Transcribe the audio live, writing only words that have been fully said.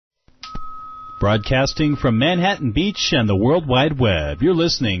Broadcasting from Manhattan Beach and the World Wide Web, you're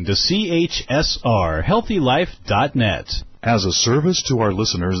listening to CHSR, HealthyLife.net. As a service to our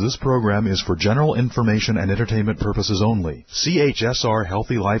listeners, this program is for general information and entertainment purposes only. CHSR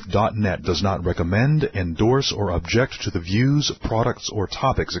HealthyLife.net does not recommend, endorse, or object to the views, products, or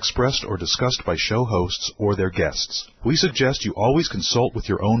topics expressed or discussed by show hosts or their guests. We suggest you always consult with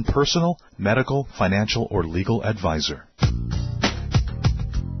your own personal, medical, financial, or legal advisor.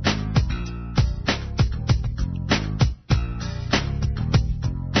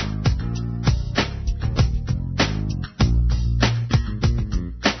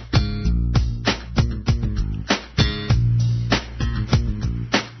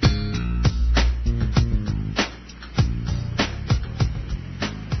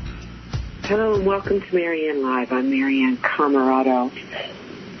 Hello and welcome to Marianne Live. I'm Marianne Camarado.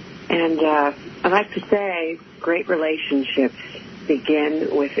 And I like to say great relationships begin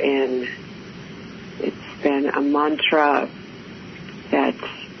within. It's been a mantra that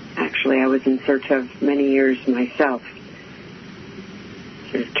actually I was in search of many years myself.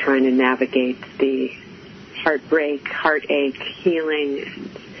 Sort of trying to navigate the heartbreak, heartache, healing, and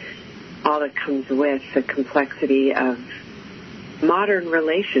all that comes with the complexity of modern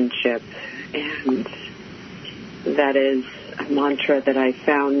relationships. And that is a mantra that I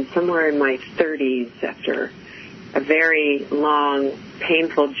found somewhere in my 30s after a very long,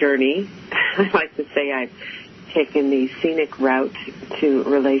 painful journey. I like to say I've taken the scenic route to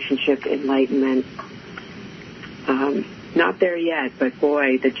relationship enlightenment. Not there yet, but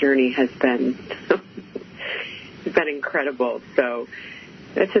boy, the journey has been incredible. So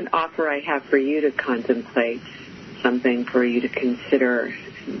that's an offer I have for you to contemplate, something for you to consider.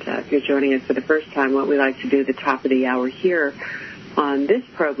 And if you're joining us for the first time, what we like to do at the top of the hour here on this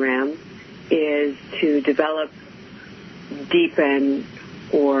program is to develop, deepen,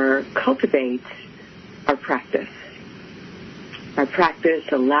 or cultivate our practice. Our practice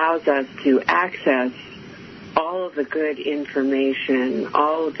allows us to access all of the good information,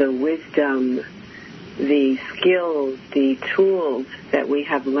 all of the wisdom, the skills, the tools that we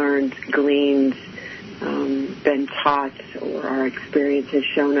have learned, gleaned, been taught, or our experience has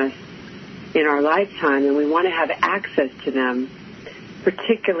shown us in our lifetime, and we want to have access to them,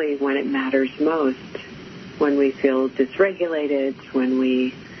 particularly when it matters most, when we feel dysregulated, when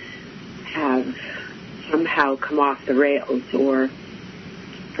we have somehow come off the rails or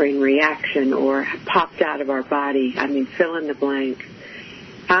are in reaction or have popped out of our body. I mean, fill in the blank.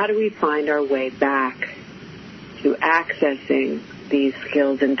 How do we find our way back to accessing these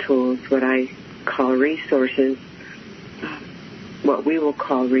skills and tools, what I call resources, what we will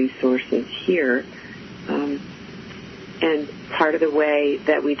call resources here. And part of the way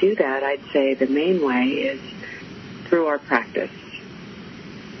that we do that, I'd say the main way, is through our practice.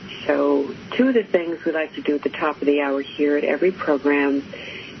 So two of the things we like to do at the top of the hour here at every program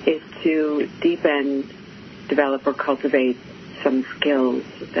is to deepen, develop, or cultivate some skills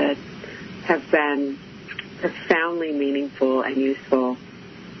that have been profoundly meaningful and useful,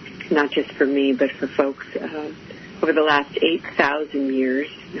 not just for me, but for folks over the last 8,000 years.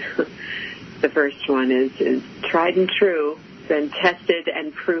 The first one is tried and true, been tested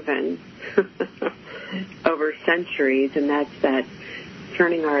and proven over centuries, and that's that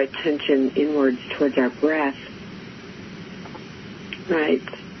turning our attention inwards towards our breath, right?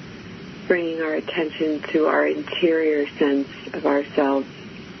 Bringing our attention to our interior sense of ourselves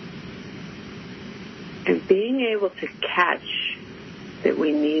and being able to catch that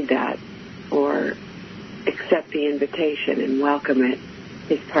we need that or accept the invitation and welcome it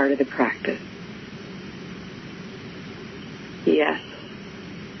is part of the practice. Yes.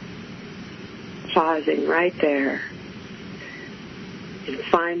 Pausing right there and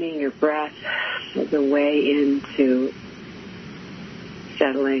finding your breath as a way into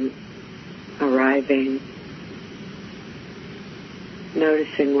settling, arriving,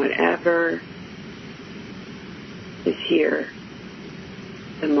 noticing whatever is here,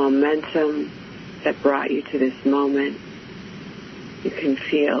 the momentum that brought you to this moment. You can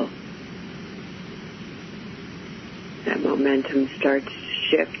feel that momentum starts to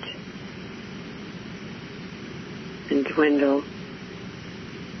shift and dwindle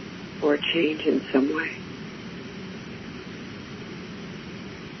or change in some way.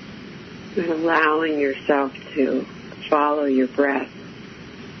 And allowing yourself to follow your breath.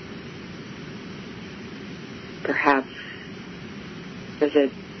 Perhaps as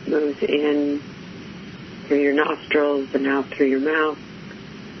it moves in through your nostrils and out through your mouth.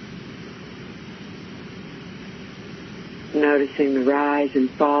 Noticing the rise and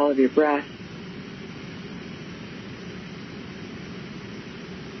fall of your breath.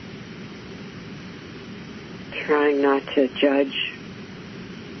 trying not to judge.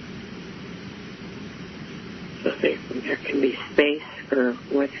 So there can be space for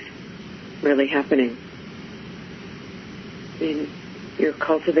what's really happening. And you're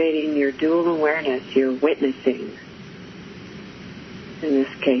cultivating your dual awareness. You're witnessing. In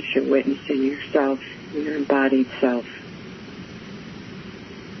this case, you're witnessing yourself, your embodied self,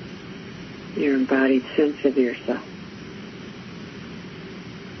 your embodied sense of yourself.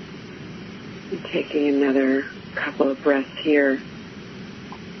 And taking another couple of breaths here.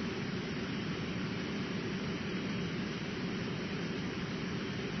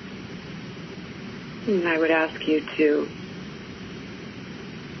 And I would ask you to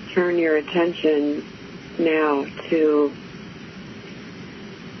turn your attention now to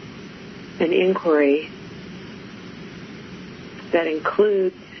an inquiry that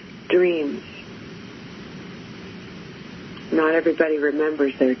includes dreams. Not everybody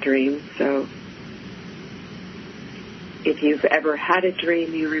remembers their dreams, so if you've ever had a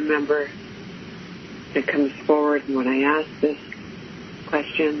dream you remember that comes forward when I ask this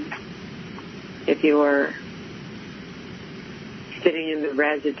question, if you are sitting in the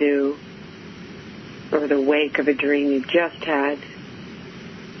residue or the wake of a dream you've just had,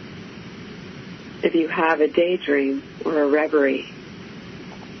 if you have a daydream or a reverie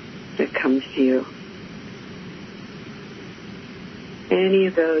that comes to you, any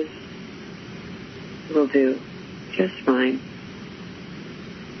of those will do just fine.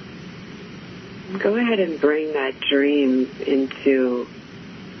 Go ahead and bring that dream into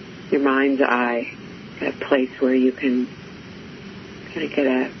your mind's eye, that place where you can kind of get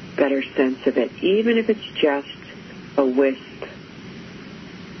a better sense of it, even if it's just a wisp,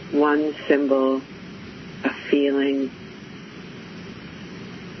 one symbol, a feeling,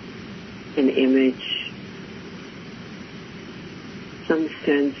 an image, some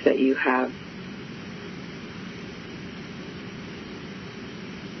sense that you have.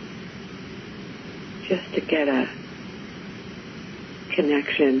 Just to get a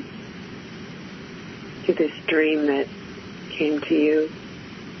connection to this dream that came to you.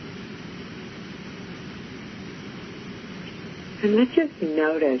 And let's just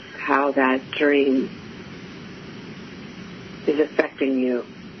notice how that dream is affecting you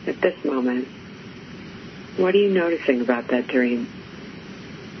at this moment. What are you noticing about that dream?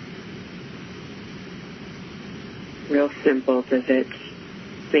 Real simple. Does it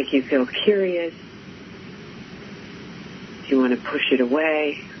make you feel curious? Do you want to push it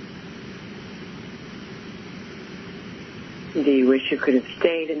away? Do you wish you could have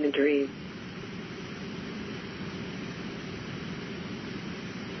stayed in the dream?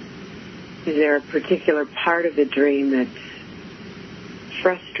 Is there a particular part of the dream that's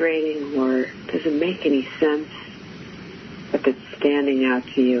frustrating or doesn't make any sense, but that's standing out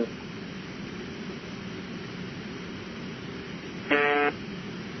to you?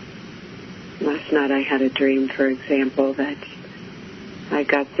 Last night I had a dream, for example, that I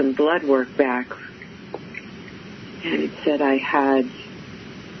got some blood work back, and it said I had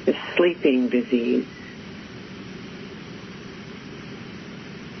a sleeping disease.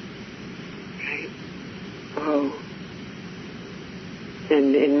 Oh.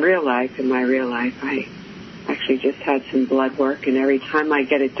 And in my real life, I actually just had some blood work, and every time I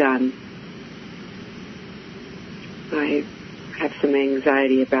get it done, I have some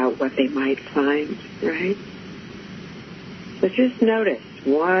anxiety about what they might find, right? So just notice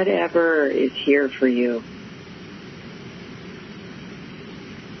whatever is here for you.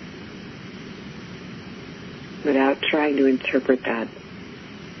 Without trying to interpret that.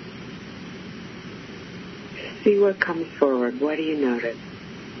 See what comes forward. What do you notice?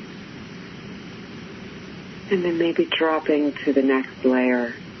 And then maybe dropping to the next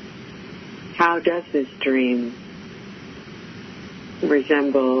layer. How does this dream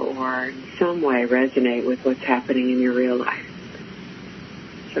resemble or in some way resonate with what's happening in your real life?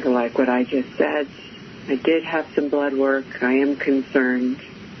 Sort of like what I just said. I did have some blood work. I am concerned.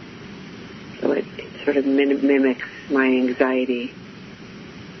 So it sort of mimics my anxiety.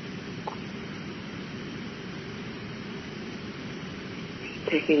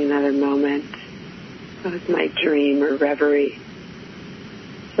 Taking another moment. Was my dream or reverie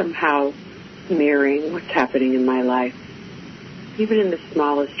somehow mirroring what's happening in my life, even in the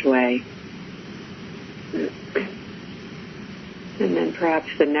smallest way? And then perhaps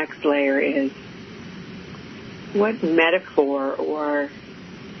the next layer is, what metaphor or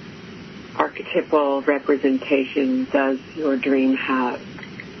archetypal representation does your dream have?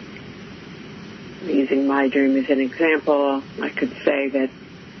 Using my dream as an example, I could say that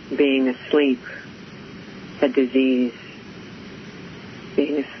being asleep, a disease,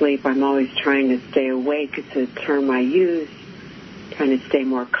 being asleep, I'm always trying to stay awake. It's a term I use, trying to stay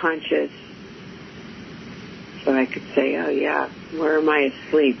more conscious. So I could say, oh yeah, where am I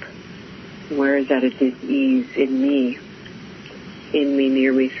asleep? Where is that at dis-ease in me,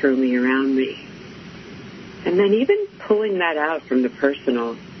 near me, through me, around me? And then even pulling that out from the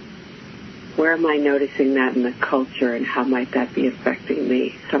personal, where am I noticing that in the culture and how might that be affecting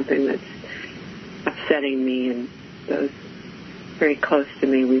me? Something that's upsetting me and those very close to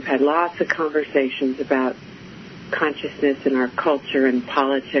me. We've had lots of conversations about consciousness in our culture and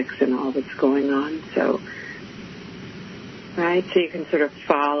politics and all that's going on. So you can sort of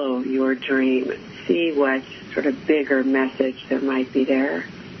follow your dream and see what sort of bigger message there might be there.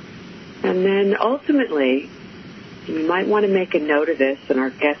 And then ultimately, you might want to make a note of this, and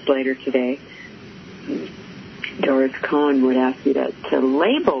our guest later today, Doris Cohen, would ask you to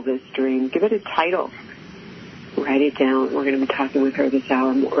label this dream, give it a title, write it down. We're going to be talking with her this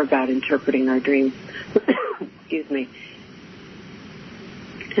hour more about interpreting our dreams. Excuse me.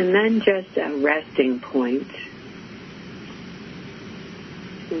 And then just a resting point.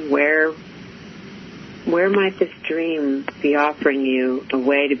 Where might this dream be offering you a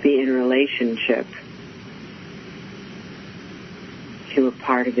way to be in relationship to a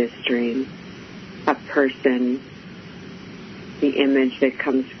part of this dream, a person, the image that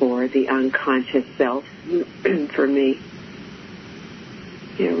comes forward, the unconscious self, for me.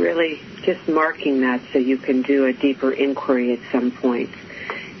 Really just marking that so you can do a deeper inquiry at some point.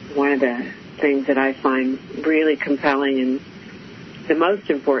 One of the things that I find really compelling and the most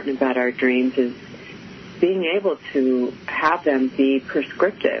important about our dreams is being able to have them be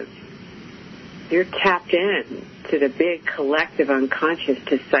prescriptive. You're tapped in to the big collective unconscious,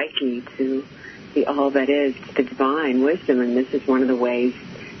 to psyche, to the all that is, to the divine wisdom, and this is one of the ways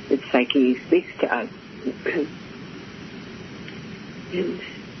that psyche speaks to us. And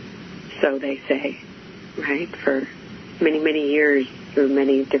so they say, right, for many, many years through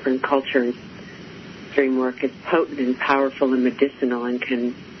many different cultures, dream work is potent and powerful and medicinal and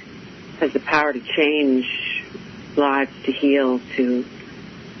has the power to change lives, to heal, to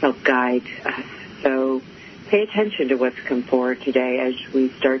help guide us. So pay attention to what's come forward today as we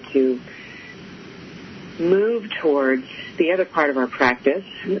start to move towards the other part of our practice,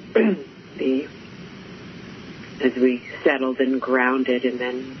 as we settled and grounded and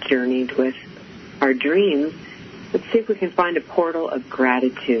then journeyed with our dreams. Let's see if we can find a portal of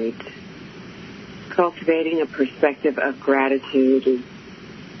gratitude. Cultivating a perspective of gratitude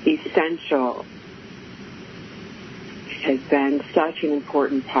is essential. It has been such an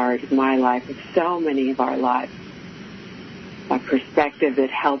important part of my life, of so many of our lives. A perspective that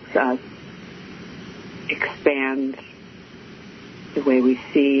helps us expand the way we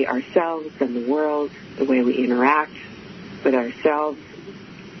see ourselves and the world, the way we interact with ourselves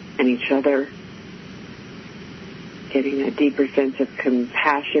and each other, getting a deeper sense of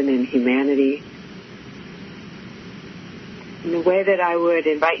compassion and humanity. And the way that I would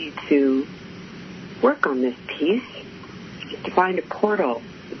invite you to work on this piece is to find a portal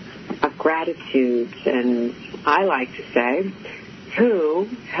of gratitude. And I like to say, who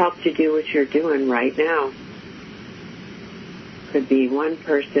helped you do what you're doing right now? Could be one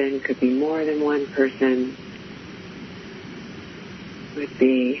person, could be more than one person. Would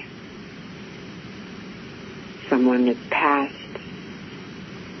be someone that's passed,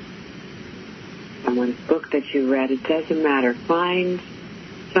 someone's book that you read. It doesn't matter. Find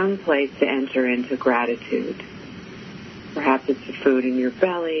some place to enter into gratitude. Perhaps it's the food in your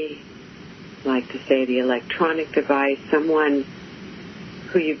belly, like to say the electronic device, someone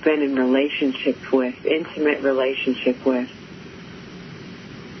who you've been in relationship with, intimate relationship with.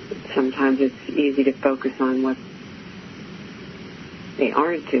 Sometimes it's easy to focus on what they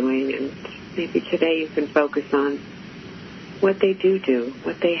aren't doing, and maybe today you can focus on what they do,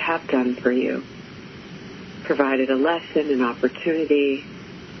 what they have done for you. Provided a lesson, an opportunity,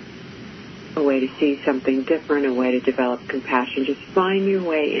 a way to see something different, a way to develop compassion. Just find your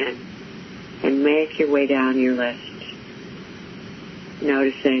way in and make your way down your list.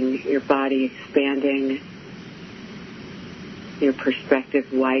 Noticing your body expanding, your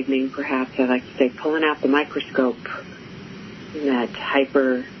perspective widening, perhaps. I like to say pulling out the microscope in that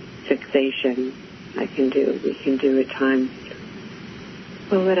hyper fixation we can do at times.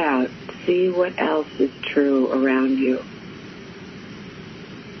 Pull it out. See what else is true around you.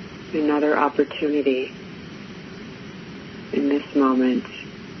 Another opportunity in this moment.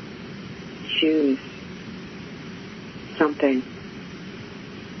 Choose something.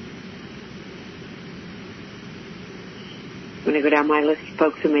 I'm going to go down my list of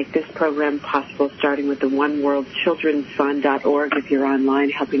folks who make this program possible, starting with the OneWorldChildren'sFund.org. If you're online,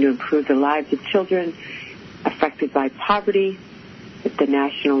 helping to improve the lives of children affected by poverty. At the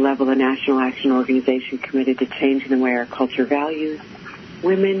national level, the National Action Organization committed to changing the way our culture values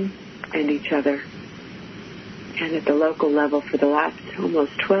women and each other. And at the local level, for the last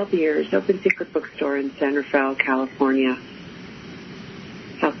almost 12 years, Open Secret Bookstore in San Rafael, California,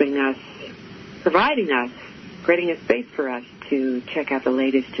 helping us, providing us, creating a space for us to check out the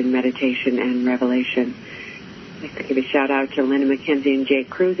latest in meditation and revelation. I'd like to give a shout-out to Linda McKenzie and Jake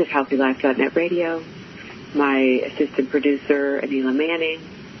Cruz at HealthyLife.net Radio, my assistant producer, Anila Manning.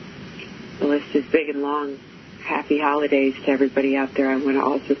 The list is big and long. Happy holidays to everybody out there. I want to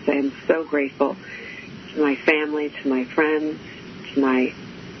also say I'm so grateful to my family, to my friends, to my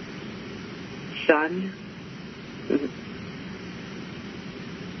son.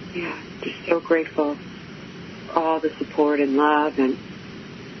 Yeah, just so grateful for all the support and love and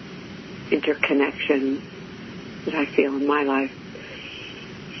interconnection that I feel in my life.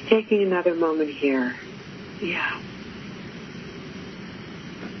 Just taking another moment here. Yeah.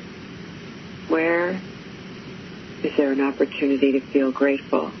 Where is there an opportunity to feel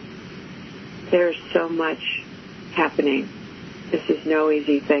grateful? There's so much happening. This is no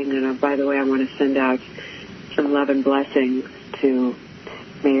easy thing. And by the way, I want to send out some love and blessings to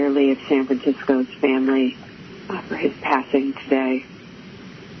Mayor Lee of San Francisco's family for his passing today.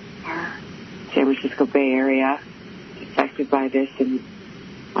 Our San Francisco Bay Area is affected by this, and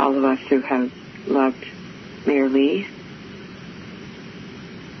all of us who have loved Mayor Lee.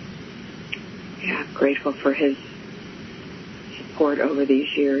 Yeah, I'm grateful for his support over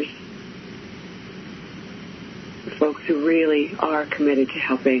these years. The folks who really are committed to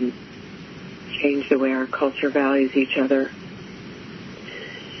helping change the way our culture values each other.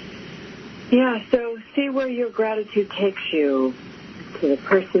 Yeah, so see where your gratitude takes you, to the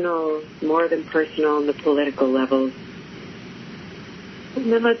personal, more than personal, and the political levels.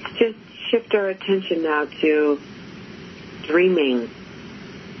 And then let's just shift our attention now to dreaming.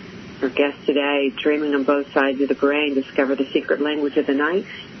 Our guest today, Dreaming on Both Sides of the Brain, Discover the Secret Language of the Night.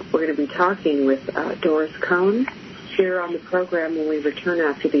 We're going to be talking with Doris Cohn here on the program when we return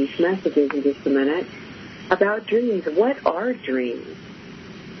after these messages in just a minute about dreams. What are dreams?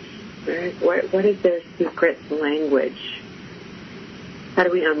 Right? What is their secret language? How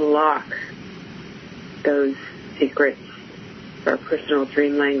do we unlock those secrets, our personal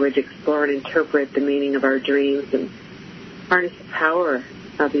dream language, explore and interpret the meaning of our dreams, and harness the power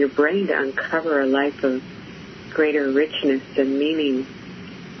of your brain to uncover a life of greater richness and meaning?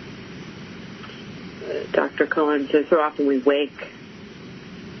 Dr. Cohen says so often we wake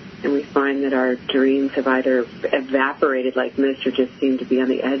and we find that our dreams have either evaporated like mist or just seem to be on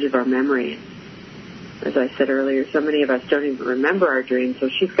the edge of our memory. As I said earlier, so many of us don't even remember our dreams, so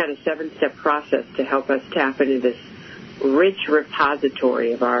she's got a 7-step process to help us tap into this rich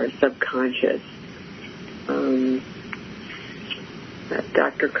repository of our subconscious.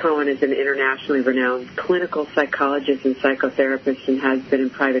 Dr. Cohen is an internationally renowned clinical psychologist and psychotherapist and has been in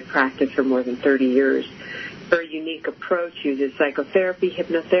private practice for more than 30 years. Her unique approach uses psychotherapy,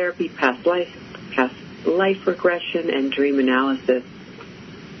 hypnotherapy, past life regression, and dream analysis.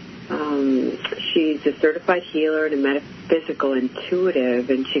 She's a certified healer and a metaphysical intuitive,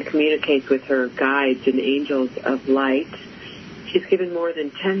 and she communicates with her guides and angels of light. She's given more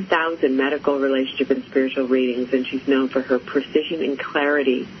than 10,000 medical, relationship, and spiritual readings, and she's known for her precision and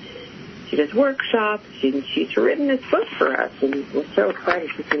clarity. She does workshops, and she's written this book for us, and we're so excited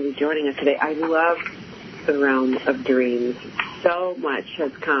she's going to be joining us today. I love the realm of dreams. So much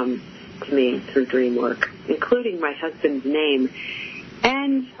has come to me through dream work, including my husband's name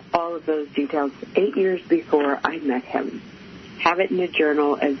and all of those details 8 years before I met him. Have it in a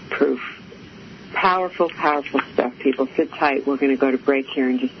journal as proof. Powerful, powerful stuff, people. Sit tight. We're going to go to break here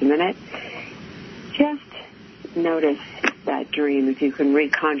in just a minute. Just notice that dream. If you can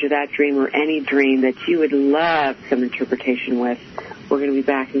reconjure that dream or any dream that you would love some interpretation with. We're going to be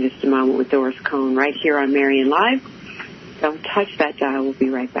back in just a moment with Doris Cohn right here on Marian Live. Don't touch that dial. We'll be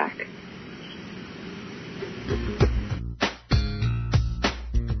right back.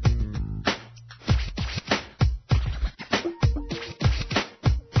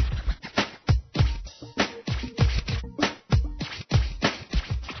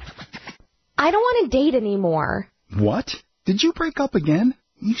 I don't want to date anymore. What? Did you break up again?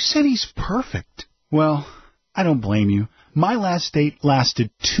 You said he's perfect. Well, I don't blame you. My last date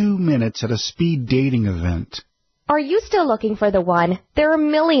lasted 2 minutes at a speed dating event. Are you still looking for the one? There are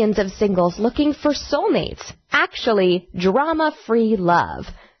millions of singles looking for soulmates. Actually, drama-free love.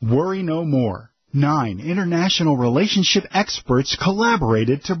 Worry no more. 9 international relationship experts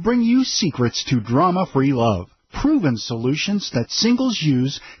collaborated to bring you secrets to drama-free love. Proven solutions that singles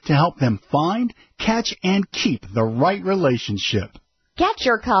use to help them find, catch, and keep the right relationship. Get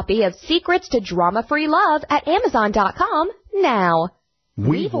your copy of Secrets to Drama-Free Love at Amazon.com now.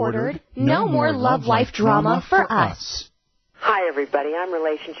 We've ordered No More Love Life Drama for us. Hi, everybody. I'm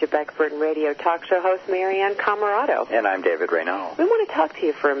relationship expert and radio talk show host Marianne Camarado. And I'm David Raynaud. We want to talk to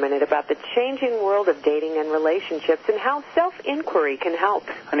you for a minute about the changing world of dating and relationships and how self-inquiry can help.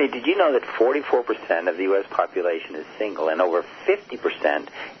 Honey, did you know that 44% of the U.S. population is single and over 50%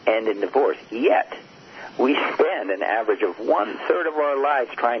 end in divorce? Yet, we spend an average of 1/3 of our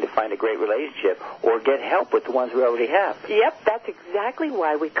lives trying to find a great relationship or get help with the ones we already have. Yep, that's exactly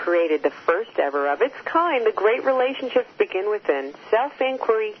why we created the first ever of its kind, the Great Relationships Begin Within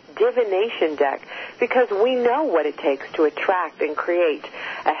Self-Inquiry Divination Deck, because we know what it takes to attract and create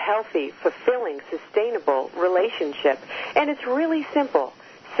a healthy, fulfilling, sustainable relationship. And it's really simple.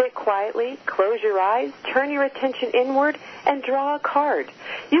 Sit quietly, close your eyes, turn your attention inward, and draw a card.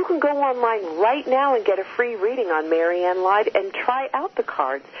 You can go online right now and get a free reading on Marianne Lied and try out the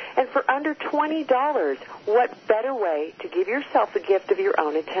cards. And for under $20, what better way to give yourself the gift of your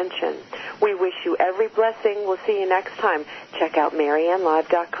own attention? We wish you every blessing. We'll see you next time. Check out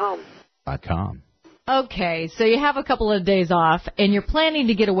MarianneLive.com. Okay, so you have a couple of days off, and you're planning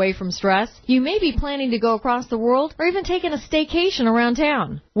to get away from stress. You may be planning to go across the world or even taking a staycation around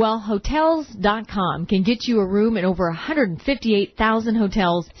town. Well, Hotels.com can get you a room in over 158,000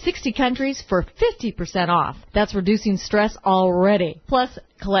 hotels, 60 countries for 50% off. That's reducing stress already. Plus,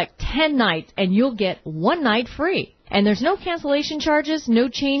 collect 10 nights, and you'll get 1 night free. And there's no cancellation charges, no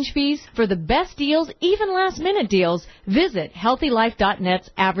change fees. For the best deals, even last-minute deals, visit HealthyLife.net's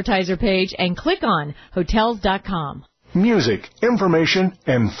advertiser page and click on Hotels.com. Music, information,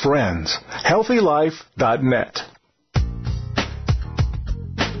 and friends. HealthyLife.net.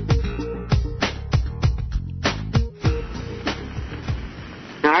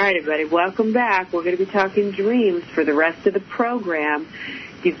 All right, everybody, welcome back. We're going to be talking dreams for the rest of the program.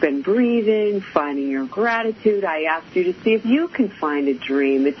 You've been breathing, finding your gratitude. I asked you to see if you can find a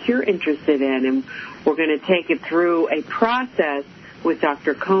dream that you're interested in, and we're going to take it through a process with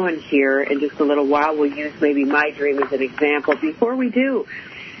Dr. Cohen here in just a little while. We'll use maybe my dream as an example. Before we do,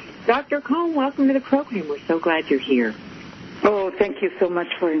 Dr. Cohen, welcome to the program. We're so glad you're here. Oh, thank you so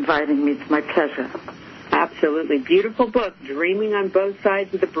much for inviting me. It's my pleasure. Absolutely. Beautiful book, Dreaming on Both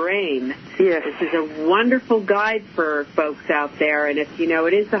Sides of the Brain. Yes. This is a wonderful guide for folks out there. And if, you know,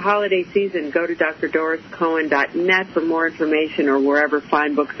 it is the holiday season, go to drdoriscohen.net for more information or wherever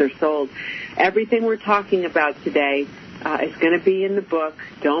fine books are sold. Everything we're talking about today is going to be in the book.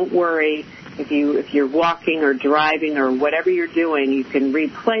 Don't worry. If you're walking or driving or whatever you're doing, you can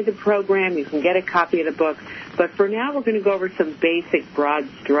replay the program. You can get a copy of the book. But for now, we're going to go over some basic broad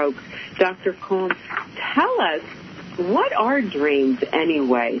strokes. Dr. Cohen, tell us, what are dreams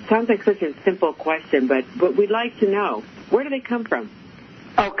anyway? It sounds like such a simple question, but we'd like to know. Where do they come from?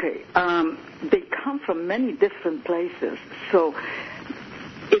 Okay. They come from many different places. So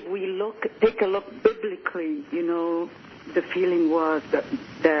if we take a look biblically, you know, the feeling was that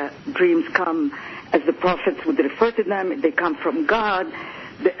the dreams come, as the prophets would refer to them, they come from God.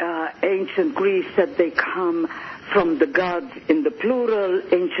 The ancient Greece said they come from the gods in the plural.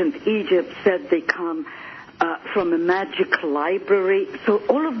 Ancient Egypt said they come from a magic library. So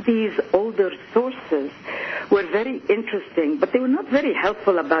all of these older sources were very interesting, but they were not very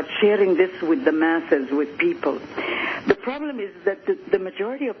helpful about sharing this with the masses, with people. The problem is that the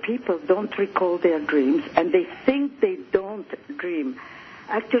majority of people don't recall their dreams, and they think they don't dream.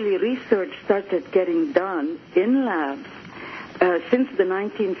 Actually, research started getting done in labs since the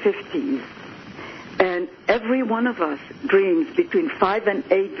 1950s, and every one of us dreams between 5 and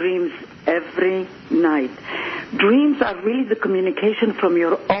 8 dreams every night. Dreams are really the communication from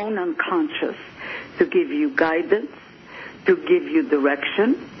your own unconscious to give you guidance, to give you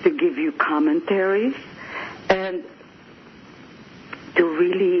direction, to give you commentaries, and to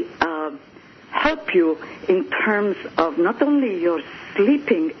really help you in terms of not only your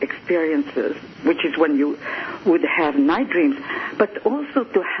sleeping experiences, which is when you would have night dreams, but also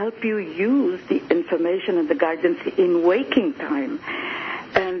to help you use the information and the guidance in waking time.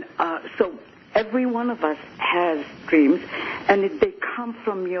 And so every one of us has dreams, and they come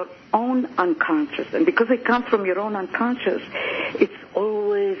from your own unconscious. And because they come from your own unconscious, it's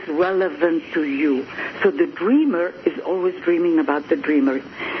always relevant to you. So the dreamer is always dreaming about the dreamer.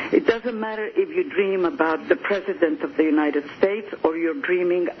 It doesn't matter if you dream about the President of the United States or you're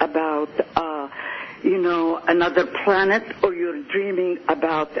dreaming about, another planet, or you're dreaming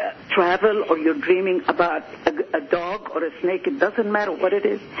about travel, or you're dreaming about a dog or a snake. It doesn't matter what it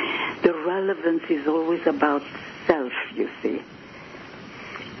is. The relevance is always about self, you see.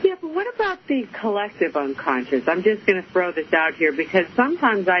 Yeah, but what about the collective unconscious? I'm just going to throw this out here because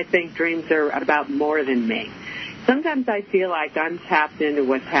sometimes I think dreams are about more than me. Sometimes I feel like I'm tapped into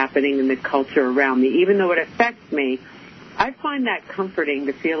what's happening in the culture around me. Even though it affects me, I find that comforting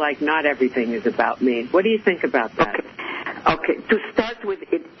to feel like not everything is about me. What do you think about that? Okay. To start with,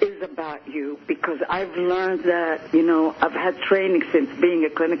 it is about you, because I've learned that, I've had training since being a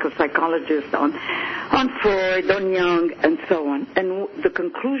clinical psychologist on Freud, on Jung, and so on. And the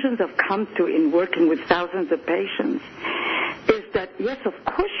conclusions I've come to in working with thousands of patients is that, yes, of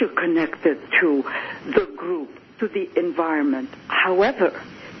course you're connected to the group, to the environment. However,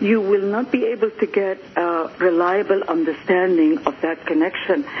 you will not be able to get a reliable understanding of that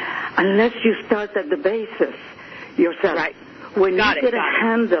connection unless you start at the basis yourself. Right. When you get a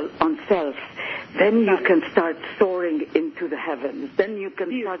handle on self, then you can start soaring into the heavens. Then you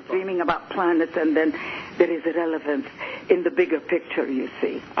can start dreaming about planets, and then there is a relevance in the bigger picture, you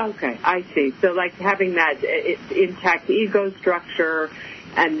see. Okay, I see. So like having that intact ego structure,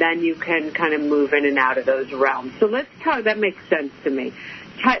 and then you can kind of move in and out of those realms. So let's talk, that makes sense to me.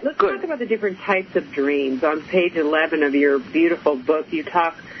 Let's talk about the different types of dreams. On page 11 of your beautiful book, you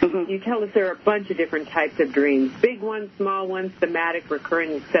tell us there are a bunch of different types of dreams, big ones, small ones, thematic,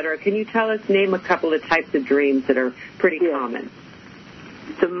 recurring, etc. Can you name a couple of types of dreams that are pretty common?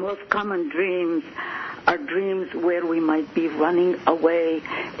 The most common dreams are dreams where we might be running away.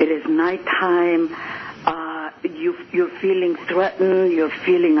 It is nighttime. You're feeling threatened. You're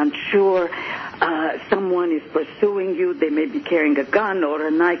feeling unsure. Someone is pursuing you. They may be carrying a gun or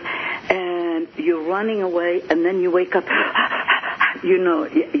a knife, and you're running away, and then you wake up.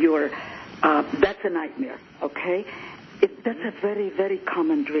 That's a nightmare, okay? That's a very, very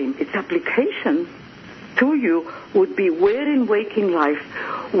common dream. Its application to you would be where in waking life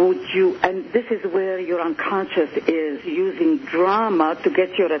would you, and this is where your unconscious is using drama to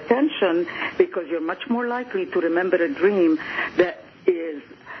get your attention, because you're much more likely to remember a dream that is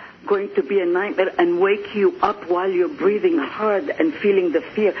going to be a nightmare and wake you up while you're breathing hard and feeling the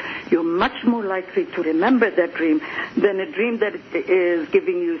fear. You're much more likely to remember that dream than a dream that is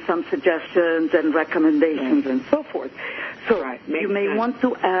giving you some suggestions and recommendations and so forth. So you may want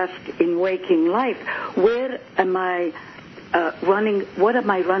to ask in waking life, where am I running? What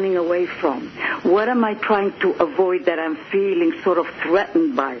am I running away from? What am I trying to avoid that I'm feeling sort of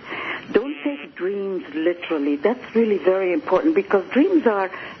threatened by? Don't take dreams literally. That's really very important, because dreams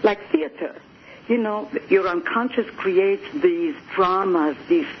are like theater. Your unconscious creates these dramas,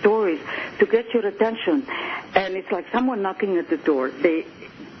 these stories to get your attention. And it's like someone knocking at the door.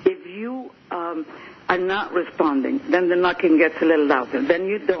 If you are not responding, then the knocking gets a little louder. Then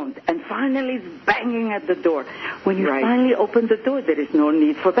you don't. And finally it's banging at the door. When you finally open the door, there is no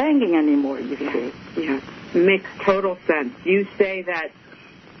need for banging anymore, you see. Yeah. Makes total sense. You say that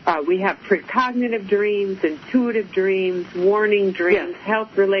we have precognitive dreams, intuitive dreams, warning dreams,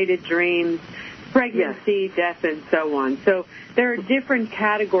 health-related dreams, pregnancy, death, and so on. So there are different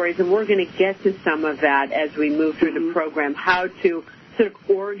categories, and we're going to get to some of that as we move through the program, how to sort of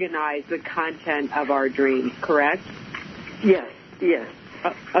organize the content of our dreams, correct? Yes.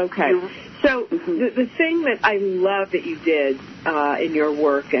 Okay. So the thing that I love that you did in your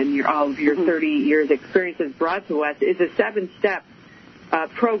work and all of your 30 years experience has brought to us is a 7-step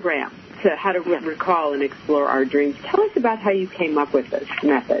program to how to recall and explore our dreams. Tell us about how you came up with this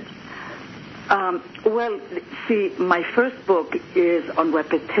method. Well, see, my first book is on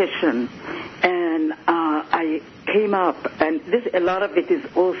repetition, and I came up, and a lot of it is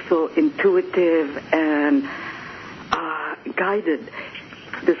also intuitive and guided,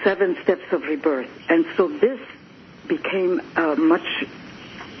 the 7 steps of rebirth. And so this became a much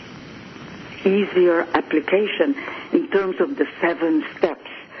easier application in terms of the 7 steps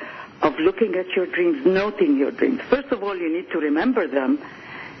of looking at your dreams, noting your dreams. First of all, you need to remember them.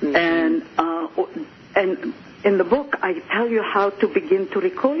 And in the book, I tell you how to begin to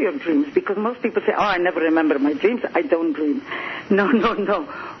recall your dreams, because most people say, I never remember my dreams. I don't dream. No.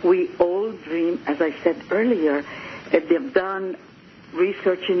 We all dream, as I said earlier. They've done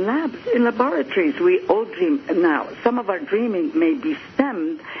research in labs, in laboratories. We all dream. Now, some of our dreaming may be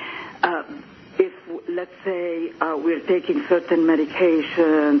stemmed if, let's say, we're taking certain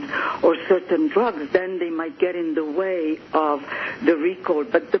medications or certain drugs, then they might get in the way of the recall.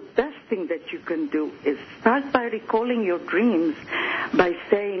 But the best thing that you can do is start by recalling your dreams by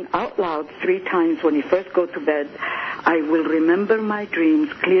saying out loud 3 times when you first go to bed, I will remember my dreams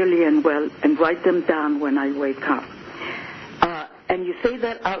clearly and well, and write them down when I wake up. And you say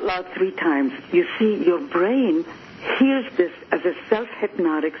that out loud 3 times. You see, your brain hears this as a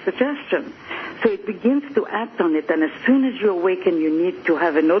self-hypnotic suggestion. So it begins to act on it, and as soon as you awaken, you need to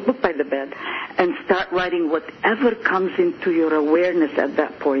have a notebook by the bed and start writing whatever comes into your awareness at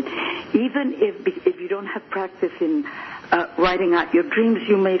that point. Even if you don't have practice in writing out your dreams,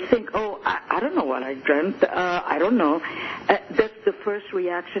 you may think, I don't know what I dreamt. I don't know. That's the first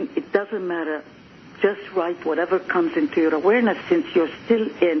reaction. It doesn't matter. Just write whatever comes into your awareness, since you're still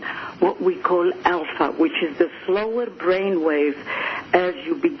in what we call alpha, which is the slower brain wave as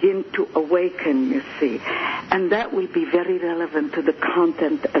you begin to awaken, you see. And that will be very relevant to the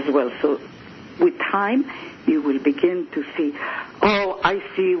content as well. So with time, you will begin to see, I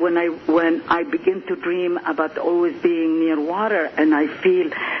see when I begin to dream about always being near water and I feel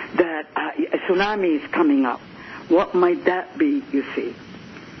that a tsunami is coming up. What might that be, you see?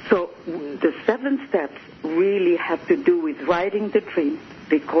 So the 7 steps really have to do with writing the dream,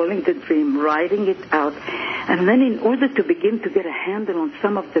 recalling the dream, writing it out. And then in order to begin to get a handle on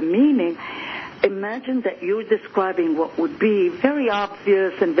some of the meaning, imagine that you're describing what would be very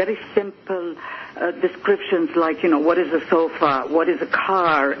obvious and very simple descriptions like, what is a sofa? What is a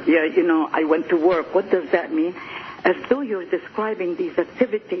car? I went to work. What does that mean? As though you're describing these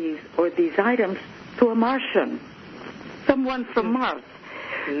activities or these items to a Martian, someone from Mars.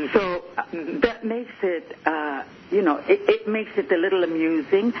 So that makes it, it makes it a little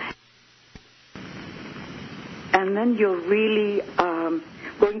amusing. And then you're really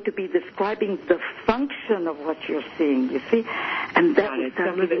going to be describing the function of what you're seeing, you see? And that will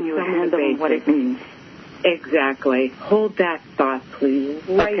start giving you a handle on what it means. Exactly. Hold that thought, please.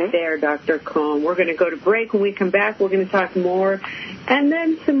 Right there, Dr. Cohn. We're going to go to break. When we come back, we're going to talk more and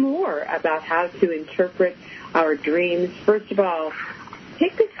then some more about how to interpret our dreams. First of all,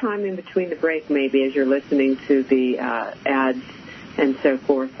 take the time in between the break, maybe, as you're listening to the ads and so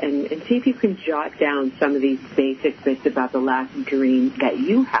forth, and see if you can jot down some of these basic bits about the last dream that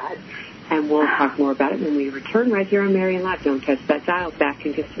you had, and we'll talk more about it when we return right here on Marian Live. Don't touch that dial. Back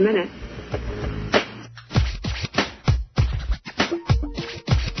in just a minute.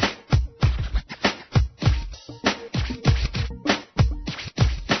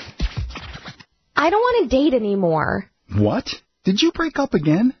 I don't want to date anymore. What? Did you break up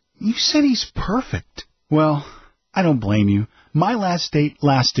again? You said he's perfect. Well, I don't blame you. My last date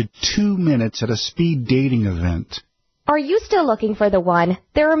lasted 2 minutes at a speed dating event. Are you still looking for the one?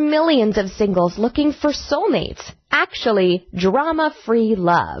 There are millions of singles looking for soulmates. Actually, drama-free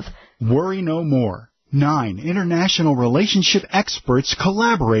love. Worry no more. 9 international relationship experts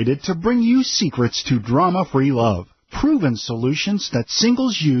collaborated to bring you secrets to drama-free love. Proven solutions that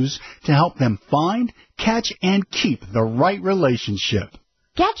singles use to help them find, catch, and keep the right relationship.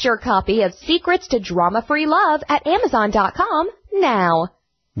 Get your copy of Secrets to Drama-Free Love at Amazon.com now.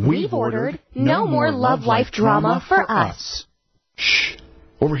 We've ordered No More Love Life Drama for us. Shh.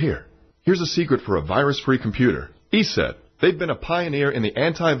 Over here. Here's a secret for a virus-free computer. ESET. They've been a pioneer in the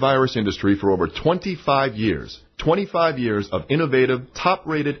antivirus industry for over 25 years. 25 years of innovative,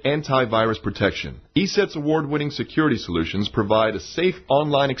 top-rated antivirus protection. ESET's award-winning security solutions provide a safe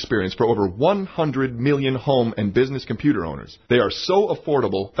online experience for over 100 million home and business computer owners. They are so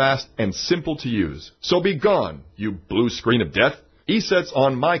affordable, fast, and simple to use. So be gone, you blue screen of death. ESET's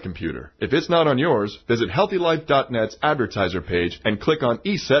on my computer. If it's not on yours, visit HealthyLife.net's advertiser page and click on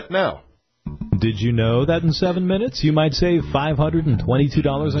ESET now. Did you know that in 7 minutes you might save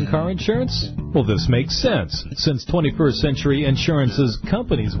 $522 on car insurance? Well, this makes sense, since 21st Century Insurance's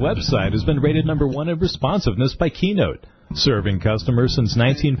company's website has been rated #1 in responsiveness by Keynote. Serving customers since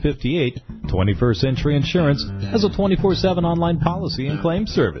 1958, 21st Century Insurance has a 24/7 online policy and claim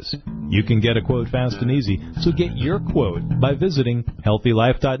service. You can get a quote fast and easy, so get your quote by visiting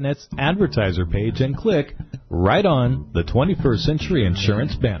HealthyLife.net's advertiser page and click right on the 21st Century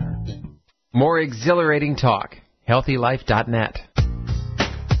Insurance banner. More exhilarating talk. HealthyLife.net.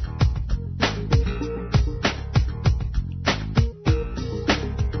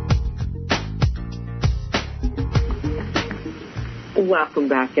 Welcome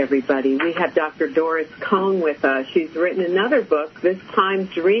back, everybody. We have Dr. Doris Cohn with us. She's written another book, this time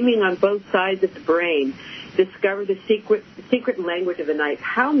Dreaming on Both Sides of the Brain. Discover the secret language of the night.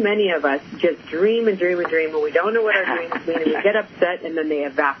 How many of us just dream and dream and dream, and we don't know what our dreams mean, and we get upset, and then they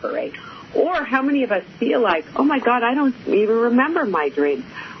evaporate? Or how many of us feel like, oh, my God, I don't even remember my dreams?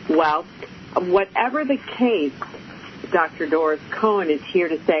 Well, whatever the case, Dr. Doris Cohen is here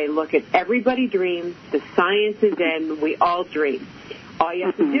to say, look, everybody dreams. The science is in. We all dream. All you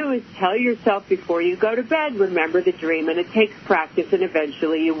have to do is tell yourself before you go to bed, remember the dream, and it takes practice, and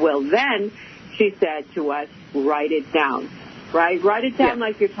eventually you will. Then, she said to us, write it down. Right? Write it down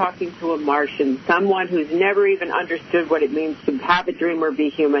like you're talking to a Martian, someone who's never even understood what it means to have a dream or be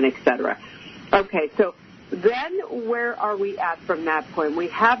human, etc. Okay, so then where are we at from that point? We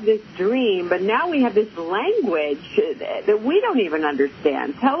have this dream, but now we have this language that we don't even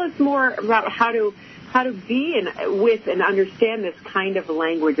understand. Tell us more about how to be with and understand this kind of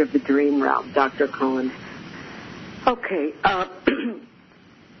language of the dream realm, Dr. Cohen. Okay.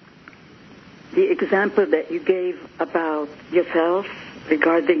 The example that you gave about yourself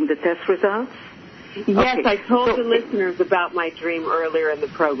regarding the test results? Yes, okay. I told the listeners about my dream earlier in the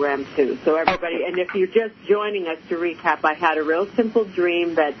program, too. So everybody, and if you're just joining us to recap, I had a real simple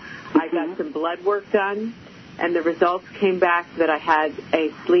dream that I got some blood work done, and the results came back that I had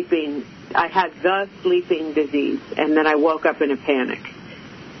the sleeping disease, and then I woke up in a panic.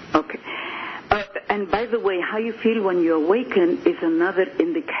 Okay. And by the way, how you feel when you awaken is another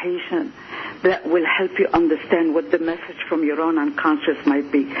indication that will help you understand what the message from your own unconscious might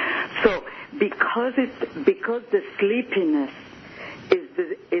be. So, because the sleepiness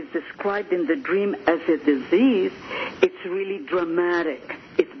is described in the dream as a disease, it's really dramatic.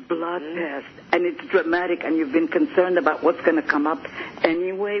 It's blood test, and it's dramatic, and you've been concerned about what's going to come up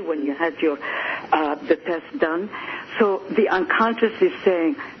anyway when you had your the test done. So the unconscious is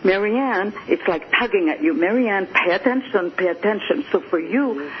saying, Marianne, it's like tugging at you. Marianne, pay attention, pay attention. So for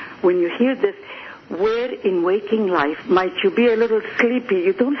you, when you hear this, where in waking life might you be a little sleepy?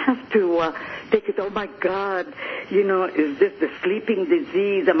 You don't have to take it, oh, my God, is this the sleeping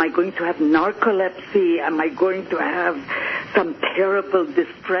disease? Am I going to have narcolepsy? Am I going to have some terrible,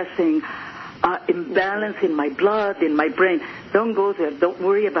 distressing imbalance in my blood, in my brain? Don't go there. Don't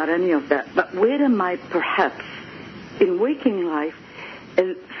worry about any of that. But where am I perhaps in waking life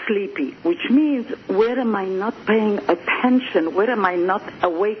sleepy, which means where am I not paying attention? Where am I not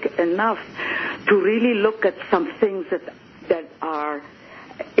awake enough to really look at some things that are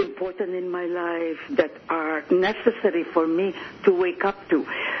important in my life, that are necessary for me to wake up to?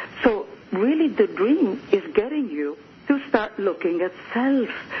 So really the dream is getting you to start looking at self,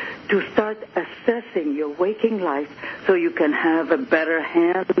 to start assessing your waking life so you can have a better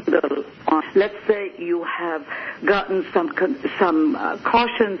handle on. Let's say you have gotten some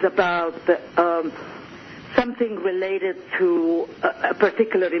cautions about something related to a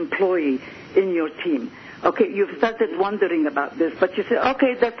particular employee in your team. Okay, you've started wondering about this, but you say,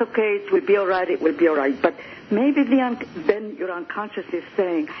 okay, that's okay, it will be all right, it will be all right. But maybe then your unconscious is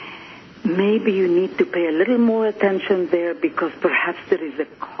saying, maybe you need to pay a little more attention there because perhaps there is a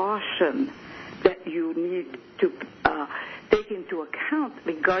caution that you need to take into account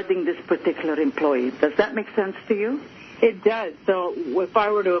regarding this particular employee. Does that make sense to you? It does. So if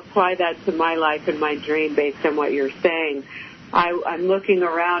I were to apply that to my life and my dream based on what you're saying, I'm looking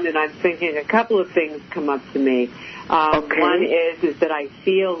around and I'm thinking a couple of things come up to me. Okay. One is that I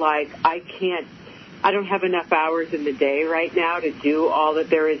feel like I don't have enough hours in the day right now to do all that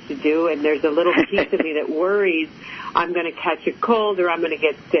there is to do, and there's a little piece of me that worries I'm going to catch a cold or I'm going to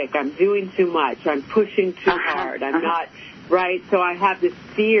get sick. I'm doing too much. I'm pushing too hard. I'm not, right? So I have this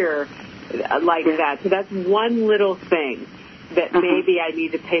fear like that. So that's one little thing that maybe I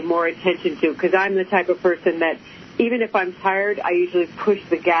need to pay more attention to, because I'm the type of person that even if I'm tired, I usually push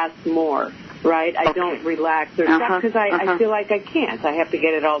the gas more. Right? I don't relax or stop because I feel like I can't. I have to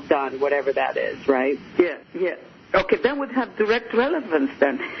get it all done, whatever that is, right? Yeah. Okay, that would have direct relevance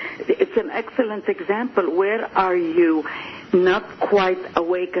then. It's an excellent example. Where are you not quite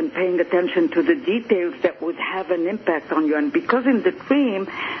awake and paying attention to the details that would have an impact on you? And because in the dream,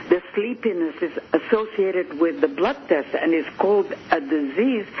 the sleepiness is associated with the blood test and is called a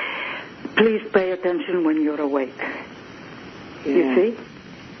disease, please pay attention when you're awake. Yeah. You see?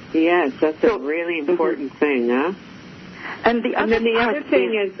 Yes, that's a really important thing, huh? And then the other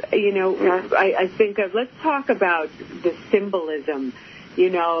thing is, I think let's talk about the symbolism,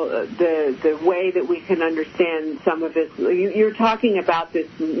 the way that we can understand some of this. You're talking about this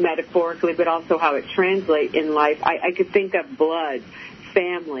metaphorically, but also how it translates in life. I could think of blood,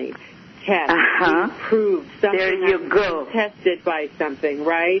 family, test, proved, something there you go. Tested by something,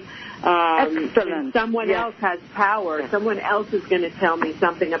 right? Excellent. Someone else has power. Someone else is going to tell me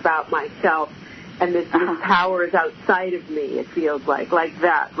something about myself, and this power is outside of me, it feels like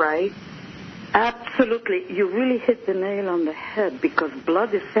that, right? Absolutely. You really hit the nail on the head, because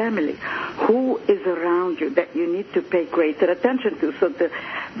blood is family. Who is around you that you need to pay greater attention to? So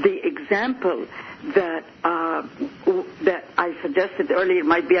the example that I suggested earlier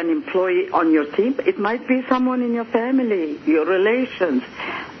might be an employee on your team. It might be someone in your family, your relations.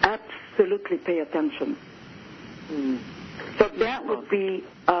 Absolutely pay attention. So that would be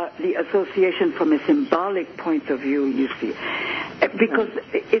the association from a symbolic point of view, you see. Because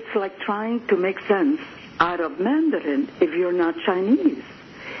it's like trying to make sense out of Mandarin if you're not Chinese.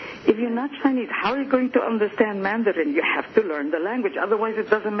 If you're not Chinese, how are you going to understand Mandarin? You have to learn the language. Otherwise, it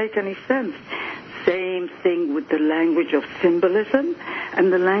doesn't make any sense. Same thing with the language of symbolism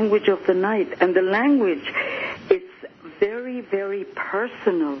and the language of the night. And the language, it's very, very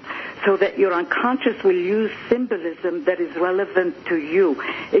personal, so that your unconscious will use symbolism that is relevant to you.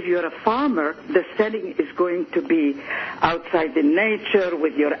 If you're a farmer, the setting is going to be outside in nature,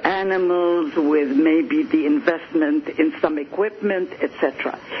 with your animals, with maybe the investment in some equipment,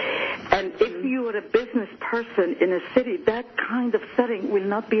 etc. And if you are a business person in a city, that kind of setting will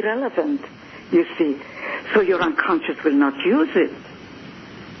not be relevant, you see. So your unconscious will not use it.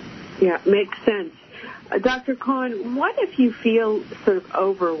 Yeah, makes sense. Dr. Cohen, what if you feel sort of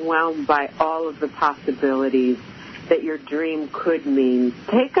overwhelmed by all of the possibilities that your dream could mean?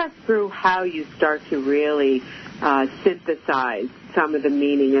 Take us through how you start to really synthesize some of the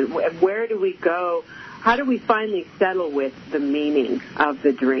meaning, and where do we go? How do we finally settle with the meaning of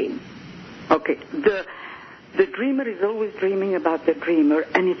the dream? Okay. The dreamer is always dreaming about the dreamer,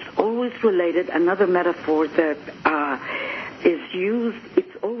 and it's always related, another metaphor that is used,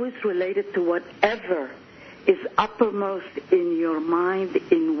 it's always related to whatever is uppermost in your mind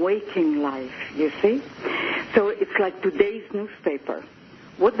in waking life, you see? So it's like today's newspaper.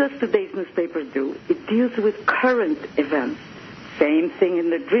 What does today's newspaper do? It deals with current events. Same thing in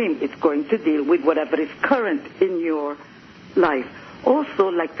the dream. It's going to deal with whatever is current in your life. Also,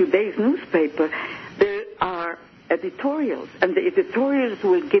 like today's newspaper, there are editorials, and the editorials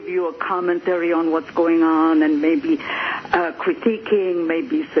will give you a commentary on what's going on, and maybe critiquing,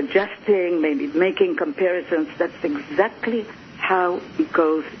 maybe suggesting, maybe making comparisons. That's exactly how it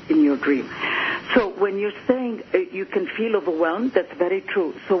goes in your dream. So when you're saying you can feel overwhelmed, that's very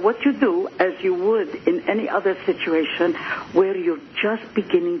true. So what you do, as you would in any other situation where you're just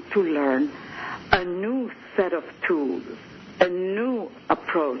beginning to learn a new set of tools, a new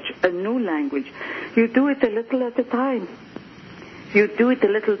approach, a new language, you do it a little at a time. You do it a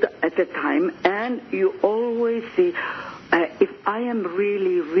little at a time, and you always see, if I am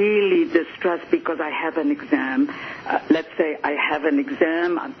really, really distressed because I have an exam, let's say I have an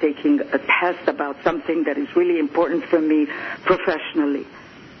exam, I'm taking a test about something that is really important for me professionally.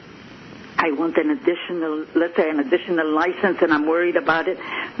 I want an additional license, and I'm worried about it,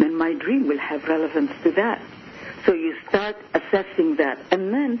 then my dream will have relevance to that. So you start assessing that.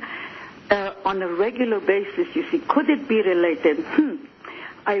 And then on a regular basis, you see, could it be related?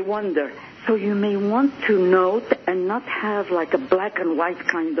 I wonder. So you may want to note and not have like a black and white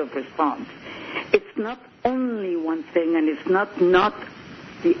kind of response. It's not only one thing, and it's not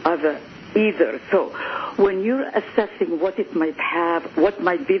the other either. So when you're assessing what it might have, what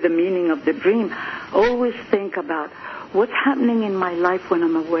might be the meaning of the dream, always think about what's happening in my life when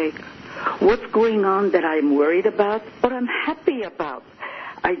I'm awake. What's going on that I'm worried about or I'm happy about?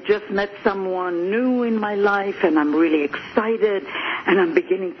 I just met someone new in my life, and I'm really excited, and I'm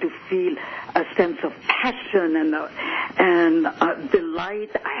beginning to feel a sense of passion and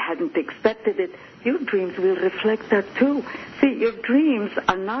delight. I hadn't expected it. Your dreams will reflect that too. See, your dreams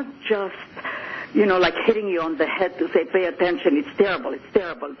are not just, like hitting you on the head to say, pay attention, it's terrible,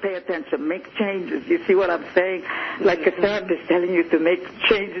 pay attention, make changes. You see what I'm saying? Like a therapist telling you to make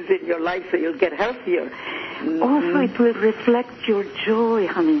changes in your life so you'll get healthier. Mm-hmm. Also, it will reflect your joy,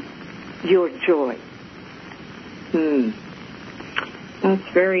 honey, your joy.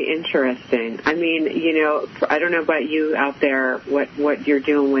 That's very interesting. I mean, I don't know about you out there, what you're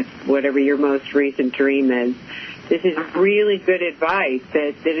doing with whatever your most recent dream is. This is really good advice.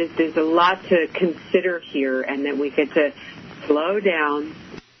 There's a lot to consider here, and that we get to slow down,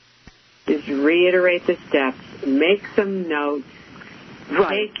 just reiterate the steps, make some notes,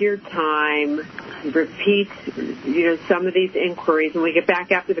 take your time, repeat, some of these inquiries. When we get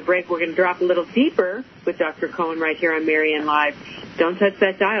back after the break, we're going to drop a little deeper with Dr. Cohen right here on Marianne Live. Don't touch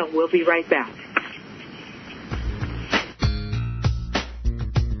that dial. We'll be right back.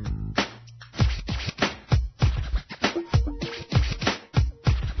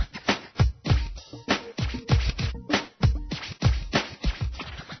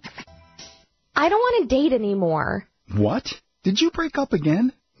 I don't want to date anymore. What? Did you break up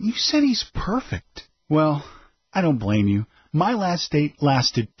again? You said he's perfect. Well, I don't blame you. My last date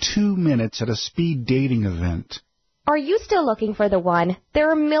lasted 2 minutes at a speed dating event. Are you still looking for the one? There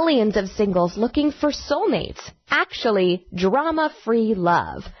are millions of singles looking for soulmates. Actually, drama-free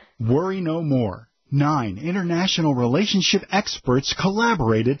love. Worry no more. 9 international relationship experts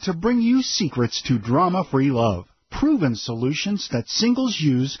collaborated to bring you secrets to drama-free love. Proven solutions that singles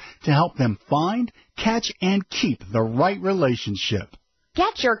use to help them find, catch, and keep the right relationship.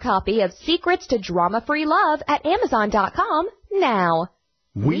 Get your copy of Secrets to Drama-Free Love at Amazon.com now.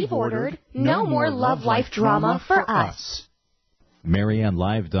 We've ordered No More Love Life Drama for us.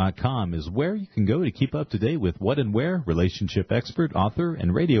 MarianneLive.com is where you can go to keep up to date with what and where relationship expert, author,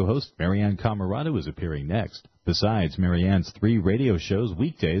 and radio host Marianne Camarado is appearing next. Besides Marianne's 3 radio shows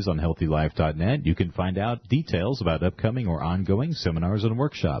weekdays on HealthyLife.net, you can find out details about upcoming or ongoing seminars and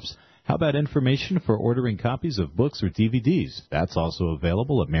workshops. How about information for ordering copies of books or DVDs? That's also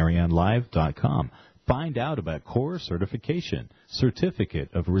available at MarianneLive.com. Find out about CORE certification, Certificate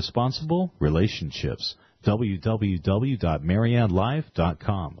of Responsible Relationships.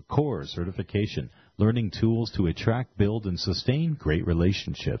 www.mariannelive.com. CORE certification, learning tools to attract, build, and sustain great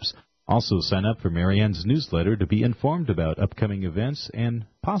relationships. Also sign up for Marianne's newsletter to be informed about upcoming events and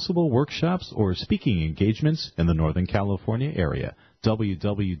possible workshops or speaking engagements in the Northern California area.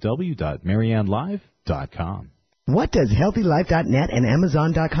 www.mariannelive.com. What does HealthyLife.net and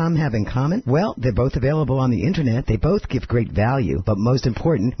Amazon.com have in common? Well, they're both available on the Internet. They both give great value. But most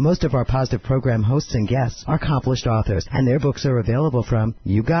important, most of our positive program hosts and guests are accomplished authors, and their books are available from,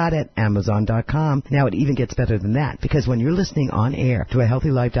 you got it, Amazon.com. Now, it even gets better than that, because when you're listening on air to a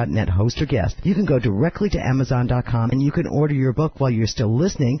HealthyLife.net host or guest, you can go directly to Amazon.com and you can order your book while you're still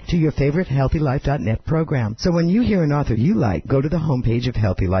listening to your favorite HealthyLife.net program. So when you hear an author you like, go to the homepage of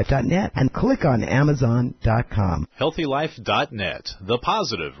HealthyLife.net and click on Amazon.com. HealthyLife.net, the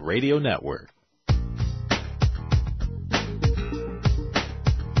positive radio network.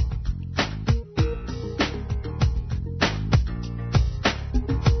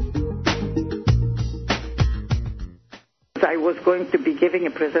 I was going to be giving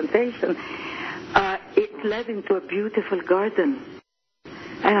a presentation. It led into a beautiful garden.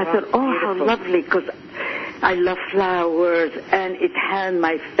 And I thought, oh, how lovely, because I love flowers, and it had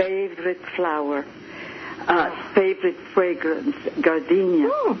my favorite flower. Favorite fragrance,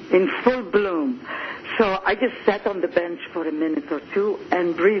 gardenia, in full bloom. So I just sat on the bench for a minute or two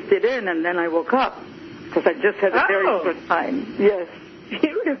and breathed it in, and then I woke up because I just had a very good time. Yes.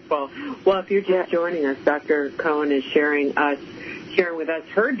 Beautiful. Well, if you're just joining us, Dr. Cohen is sharing with us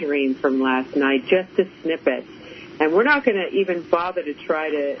her dream from last night, just a snippet. And we're not going to even bother to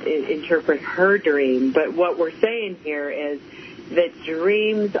try to interpret her dream, but what we're saying here is that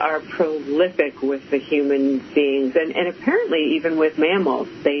dreams are prolific with the human beings, and apparently even with mammals.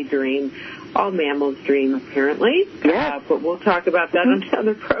 They dream. All mammals dream, apparently. Yeah. But we'll talk about that on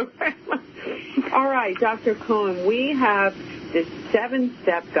another program. All right, Dr. Cohen, we have this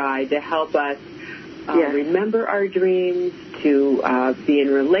 7-step guide to help us remember our dreams, to be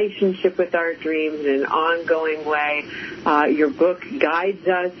in relationship with our dreams in an ongoing way. Your book guides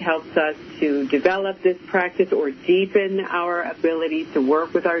us, helps us to develop this practice or deepen our ability to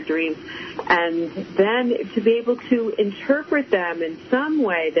work with our dreams, and then to be able to interpret them in some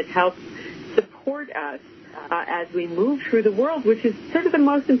way that helps support us as we move through the world, which is sort of the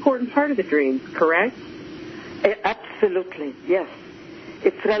most important part of the dreams, correct? Absolutely, yes.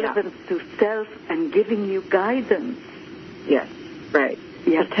 It's relevant to self and giving you guidance. Yes, right.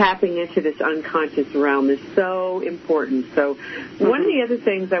 Yes. So tapping into this unconscious realm is so important. So one of the other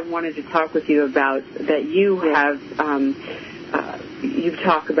things I wanted to talk with you about that you have you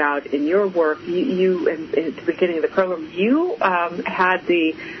talk about in your work, you at the beginning of the program, you had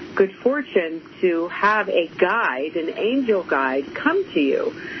the good fortune to have a guide, an angel guide, come to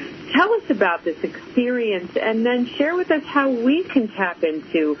you. Tell us about this experience, and then share with us how we can tap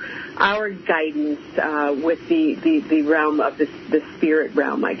into our guidance with the realm of the spirit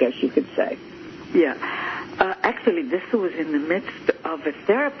realm, I guess you could say. Yeah. Actually, this was in the midst of a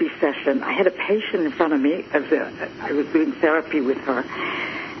therapy session. I had a patient in front of me as I was doing therapy with her.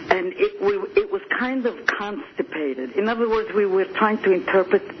 And it was kind of constipated. In other words, we were trying to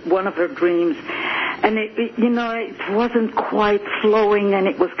interpret one of her dreams, and it wasn't quite flowing, and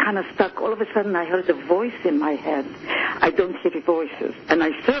it was kind of stuck. All of a sudden, I heard a voice in my head. I don't hear voices, and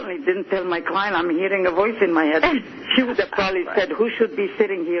I certainly didn't tell my client I'm hearing a voice in my head. She would have probably said, "Who should be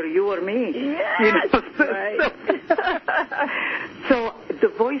sitting here, you or me?" Yes, right. So the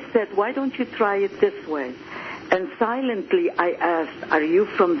voice said, "Why don't you try it this way?" And silently I asked, are you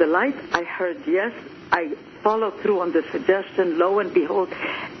from the light? I heard yes. I followed through on the suggestion. Lo and behold,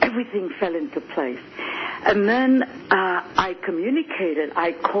 everything fell into place. And then I communicated.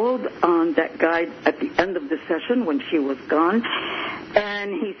 I called on that guide at the end of the session when she was gone,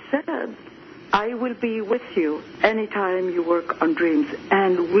 and he said, I will be with you anytime you work on dreams.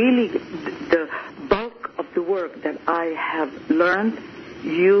 And really, the bulk of the work that I have learned,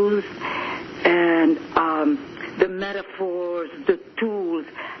 used, and the metaphors, the tools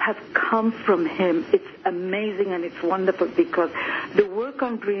have come from him. It's amazing and it's wonderful because the work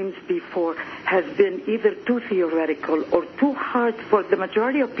on dreams before has been either too theoretical or too hard for the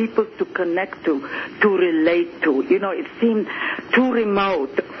majority of people to connect to relate to. You know, it seemed too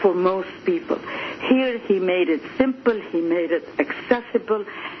remote for most people. Here he made it simple, he made it accessible,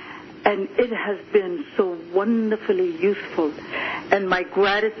 and it has been so wonderfully useful. And my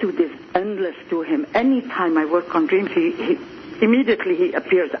gratitude is endless to him. Anytime I work on dreams, he immediately he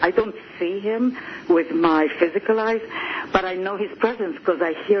appears. I don't see him with my physical eyes, but I know his presence because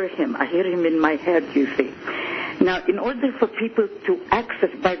I hear him. I hear him in my head, you see. Now, in order for people to access,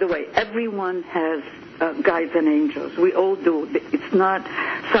 by the way, everyone has guides and angels. We all do. It's not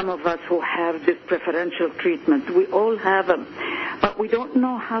some of us who have this preferential treatment. We all have them, but we don't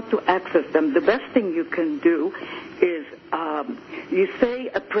know how to access them. The best thing you can do is you say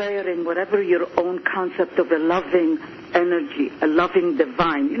a prayer in whatever your own concept of a loving energy, a loving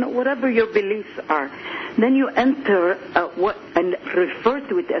divine, you know, whatever your beliefs are. Then you enter and refer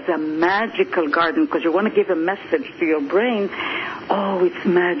to it as a magical garden because you want to give a message to your brain. Oh, it's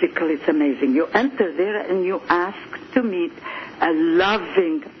magical, it's amazing. You enter there and you ask to meet a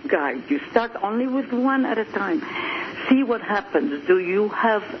loving guide. You start only with one at a time. See what happens. Do you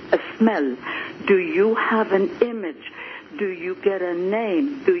have a smell? Do you have an image? Do you get a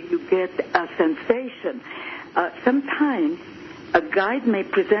name? Do you get a sensation? Sometimes a guide may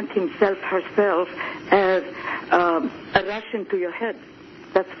present himself, herself, as a rush into your head.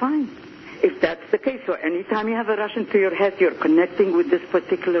 That's fine, if that's the case. So anytime you have a rush into your head, you're connecting with this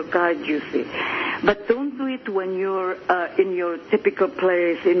particular guide, you see. But don't do it when you're in your typical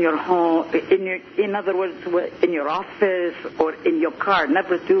place, in your home, in other words, in your office or in your car.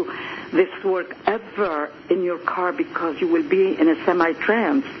 Never do this work ever in your car because you will be in a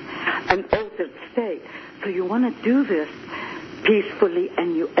semi-trance, an altered state. So you want to do this peacefully,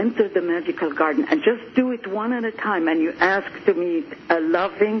 and you enter the magical garden, and just do it one at a time, and you ask to meet a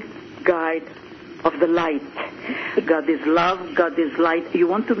loving guide of the light. God is love, God is light. You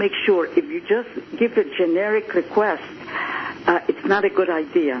want to make sure if you just give a generic request, it's not a good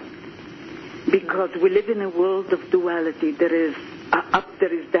idea, because we live in a world of duality. There is up,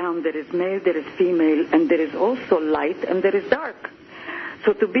 there is down, there is male, there is female, and there is also light, and there is dark.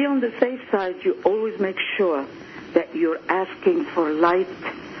 So to be on the safe side, you always make sure that you're asking for light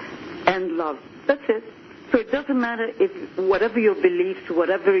and love. That's it. So it doesn't matter if whatever your beliefs,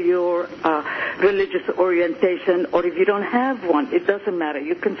 whatever your religious orientation, or if you don't have one, it doesn't matter.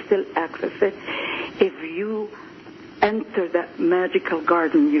 You can still access it. If you enter that magical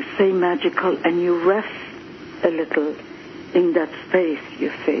garden, you say magical, and you rest a little in that space,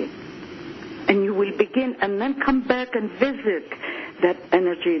 you see. And you will begin, and then come back and visit that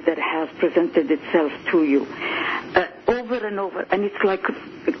energy that has presented itself to you over and over. And it's like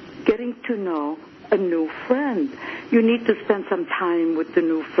getting to know a new friend. You need to spend some time with the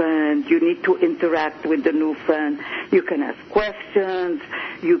new friend. You need to interact with the new friend. You can ask questions.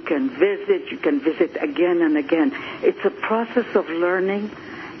 You can visit again and again. It's a process of learning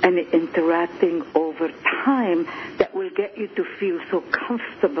and interacting over time that will get you to feel so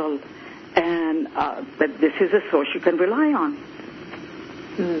comfortable, and that this is a source you can rely on.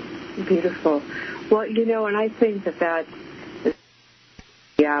 Beautiful. Well, you know, and I think that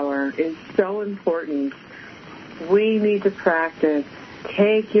the hour is so important. We need to practice.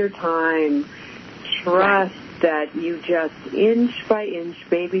 Take your time. Trust that you just inch by inch,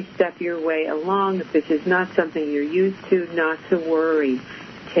 baby step your way along. If this is not something you're used to, not to worry.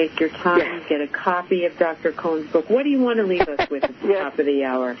 Take your time. Yes. Get a copy of Dr. Cohn's book. What do you want to leave us with at the top of the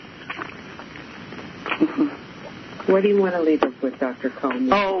hour? What do you want to leave us with, Dr. Cohn?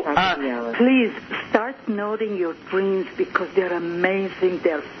 Please start noting your dreams because they're amazing.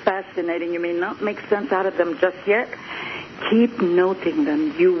 They're fascinating. You may not make sense out of them just yet. Keep noting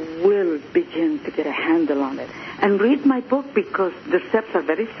them. You will begin to get a handle on it. And read my book because the steps are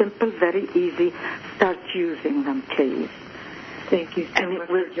very simple, very easy. Start using them, please. Thank you so much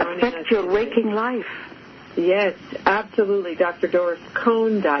for joining us. And it will affect your waking life. Yes, absolutely.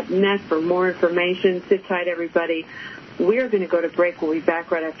 DrDorisCohn.net for more information. Sit tight, everybody. We are going to go to break. We'll be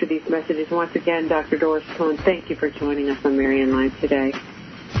back right after these messages. Once again, Dr. Doris Cohen, thank you for joining us on Marianne Live today.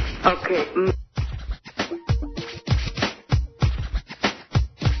 Okay.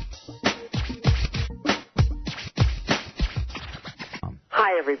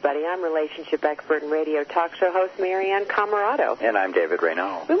 Hi, everybody. I'm relationship expert and radio talk show host Marianne Camarado. And I'm David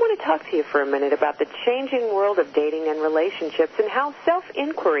Raynaud. We want to talk to you for a minute about the changing world of dating and relationships and how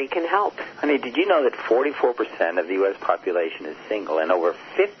self-inquiry can help. Honey, did you know that 44% of the U.S. population is single and over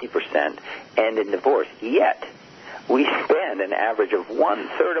 50% end in divorce? Yet, we spend an average of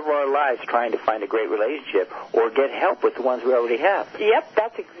 1/3 of our lives trying to find a great relationship or get help with the ones we already have. Yep,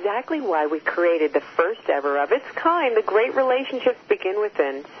 that's exactly why we created the first ever of its kind, the Great Relationships Begin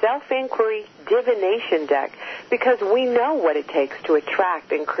Within Self-Inquiry Divination Deck, because we know what it takes to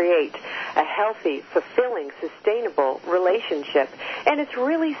attract and create a healthy, fulfilling, sustainable relationship. And it's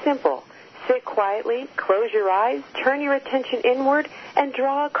really simple. Sit quietly, close your eyes, turn your attention inward, and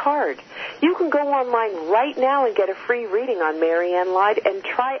draw a card. You can go online right now and get a free reading on Marianne Live and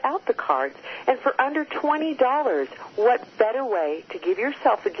try out the cards. And for under $20, what better way to give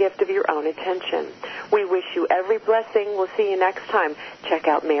yourself a gift of your own attention? We wish you every blessing. We'll see you next time. Check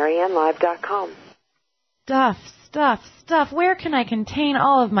out MarianneLive.com. Stuff. Where can I contain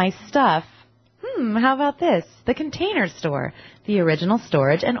all of my stuff? How about this? The Container Store, the original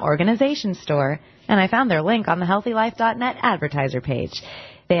storage and organization store. And I found their link on the HealthyLife.net advertiser page.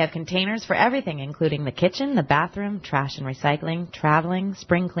 They have containers for everything, including the kitchen, the bathroom, trash and recycling, traveling,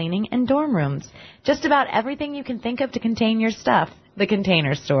 spring cleaning, and dorm rooms. Just about everything you can think of to contain your stuff. The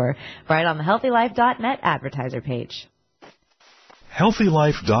Container Store, right on the HealthyLife.net advertiser page.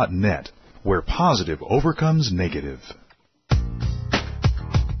 HealthyLife.net, where positive overcomes negative.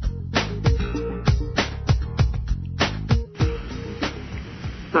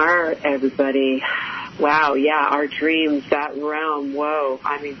 All right, everybody. Wow, yeah, our dreams, that realm, whoa.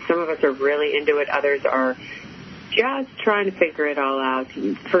 I mean, some of us are really into it. Others are just trying to figure it all out.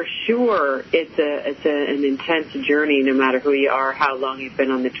 For sure, it's an intense journey, no matter who you are, how long you've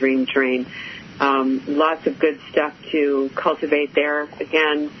been on the dream train. Lots of good stuff to cultivate there.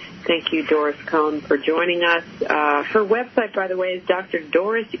 Again, thank you, Doris Cohen, for joining us. Her website, by the way, is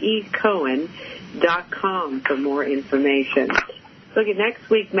DrDorisECohen.com for more information. Look, next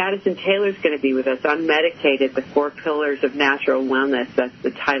week, Madison Taylor's going to be with us, Unmedicated, the 4 Pillars of Natural Wellness. That's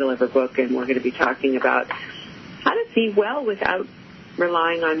the title of her book, and we're going to be talking about how to be well without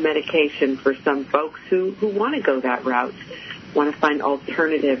relying on medication for some folks who want to go that route, want to find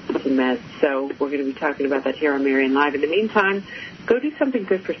alternatives to meds. So we're going to be talking about that here on Marianne Live. In the meantime, go do something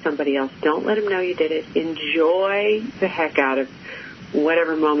good for somebody else. Don't let them know you did it. Enjoy the heck out of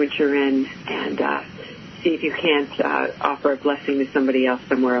whatever moment you're in, and see if you can't offer a blessing to somebody else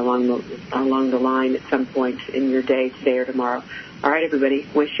somewhere along the line at some point in your day, today or tomorrow. All right, everybody.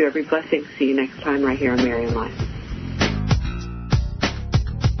 Wish you every blessing. See you next time right here on Marianne Live.